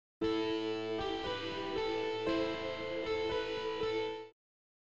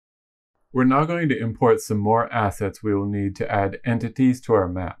We're now going to import some more assets we will need to add entities to our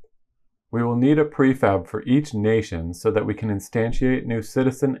map. We will need a prefab for each nation so that we can instantiate new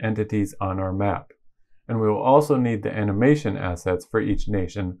citizen entities on our map. And we will also need the animation assets for each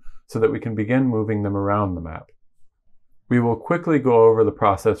nation so that we can begin moving them around the map. We will quickly go over the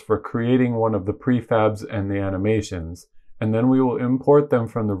process for creating one of the prefabs and the animations, and then we will import them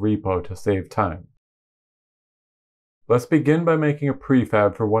from the repo to save time. Let's begin by making a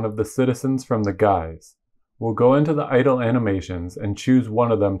prefab for one of the citizens from the guys. We'll go into the idle animations and choose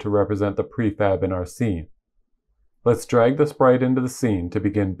one of them to represent the prefab in our scene. Let's drag the sprite into the scene to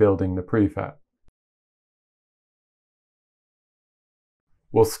begin building the prefab.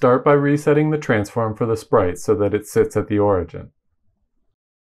 We'll start by resetting the transform for the sprite so that it sits at the origin.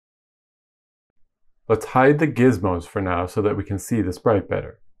 Let's hide the gizmos for now so that we can see the sprite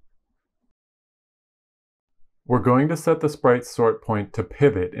better. We're going to set the sprite sort point to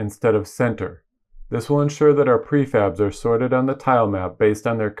pivot instead of center. This will ensure that our prefabs are sorted on the tile map based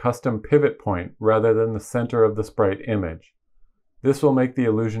on their custom pivot point rather than the center of the sprite image. This will make the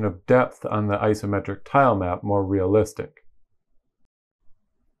illusion of depth on the isometric tile map more realistic.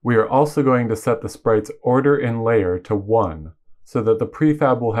 We are also going to set the sprite's order in layer to 1, so that the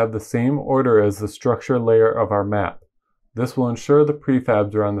prefab will have the same order as the structure layer of our map. This will ensure the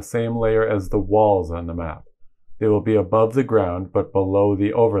prefabs are on the same layer as the walls on the map. They will be above the ground but below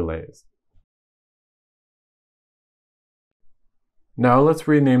the overlays. Now let's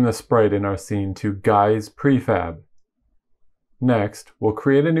rename the sprite in our scene to Guys Prefab. Next, we'll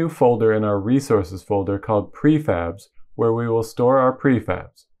create a new folder in our Resources folder called Prefabs, where we will store our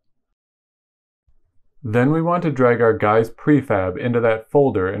prefabs. Then we want to drag our Guys Prefab into that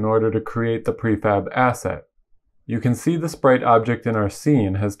folder in order to create the prefab asset. You can see the sprite object in our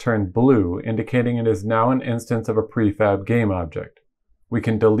scene has turned blue, indicating it is now an instance of a prefab game object. We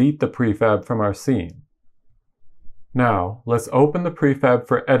can delete the prefab from our scene. Now, let's open the prefab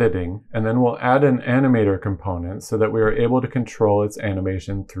for editing, and then we'll add an Animator component so that we are able to control its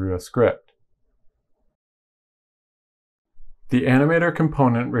animation through a script. The Animator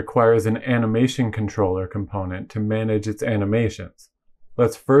component requires an animation controller component to manage its animations.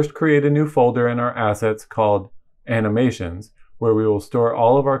 Let's first create a new folder in our assets called Animations, where we will store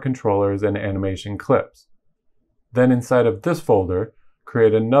all of our controllers and animation clips. Then inside of this folder,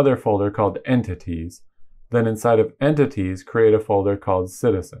 create another folder called Entities. Then inside of Entities, create a folder called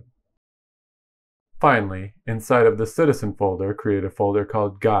Citizen. Finally, inside of the Citizen folder, create a folder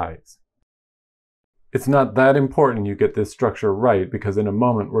called Guys. It's not that important you get this structure right because in a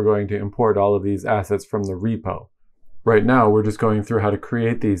moment we're going to import all of these assets from the repo. Right now we're just going through how to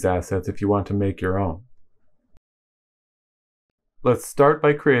create these assets if you want to make your own. Let's start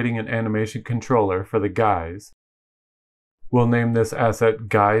by creating an animation controller for the guys. We'll name this asset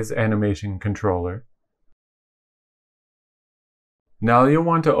Guys Animation Controller. Now you'll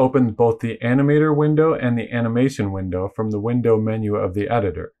want to open both the Animator window and the Animation window from the window menu of the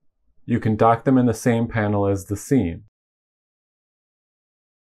editor. You can dock them in the same panel as the scene.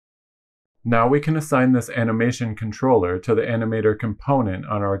 Now we can assign this animation controller to the Animator component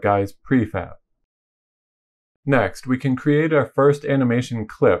on our Guys prefab. Next, we can create our first animation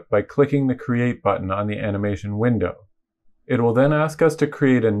clip by clicking the Create button on the animation window. It will then ask us to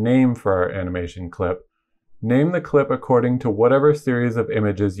create a name for our animation clip. Name the clip according to whatever series of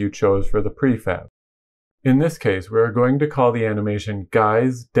images you chose for the prefab. In this case, we are going to call the animation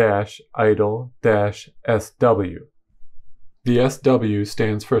Guys-Idle-SW. The SW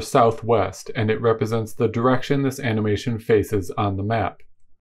stands for Southwest, and it represents the direction this animation faces on the map.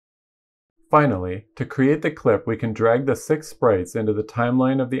 Finally, to create the clip, we can drag the 6 sprites into the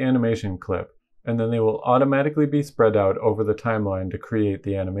timeline of the animation clip, and then they will automatically be spread out over the timeline to create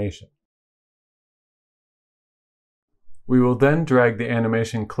the animation. We will then drag the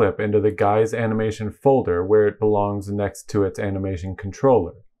animation clip into the Guys Animation folder where it belongs next to its animation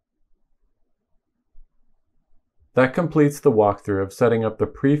controller. That completes the walkthrough of setting up the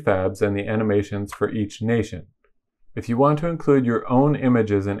prefabs and the animations for each nation. If you want to include your own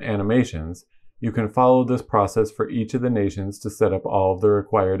images and animations, you can follow this process for each of the nations to set up all of the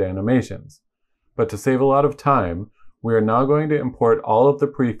required animations. But to save a lot of time, we are now going to import all of the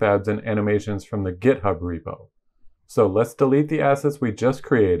prefabs and animations from the GitHub repo. So let's delete the assets we just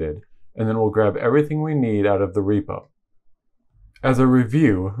created, and then we'll grab everything we need out of the repo. As a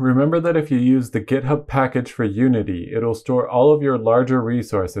review, remember that if you use the GitHub package for Unity, it'll store all of your larger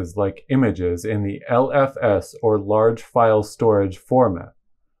resources like images in the LFS or large file storage format.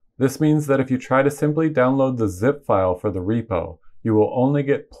 This means that if you try to simply download the zip file for the repo, you will only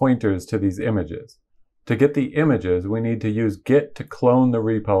get pointers to these images. To get the images, we need to use Git to clone the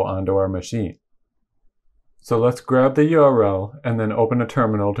repo onto our machine. So let's grab the URL and then open a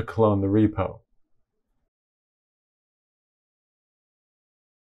terminal to clone the repo.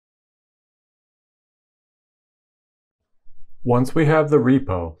 Once we have the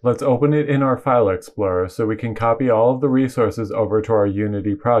repo, let's open it in our File Explorer so we can copy all of the resources over to our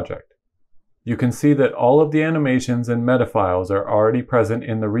Unity project. You can see that all of the animations and meta files are already present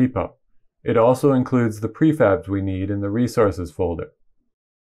in the repo. It also includes the prefabs we need in the Resources folder.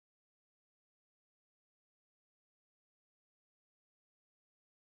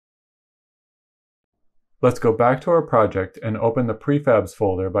 Let's go back to our project and open the Prefabs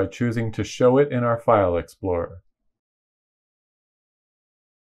folder by choosing to show it in our File Explorer.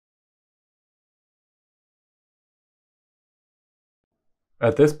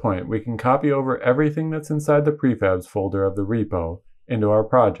 At this point, we can copy over everything that's inside the Prefabs folder of the repo into our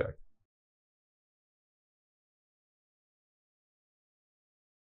project.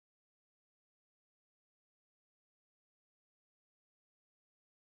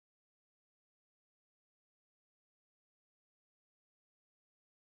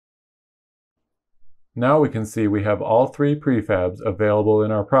 Now we can see we have all three prefabs available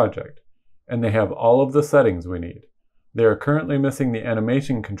in our project, and they have all of the settings we need. They are currently missing the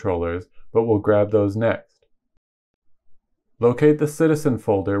animation controllers, but we'll grab those next. Locate the Citizen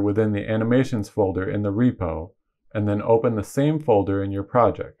folder within the Animations folder in the repo, and then open the same folder in your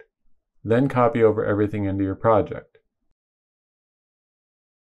project. Then copy over everything into your project.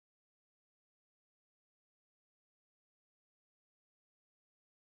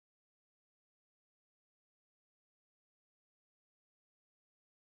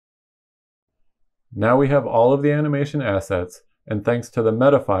 Now we have all of the animation assets, and thanks to the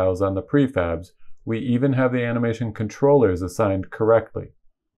meta files on the prefabs, we even have the animation controllers assigned correctly.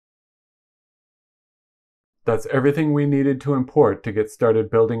 That's everything we needed to import to get started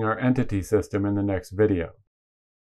building our entity system in the next video.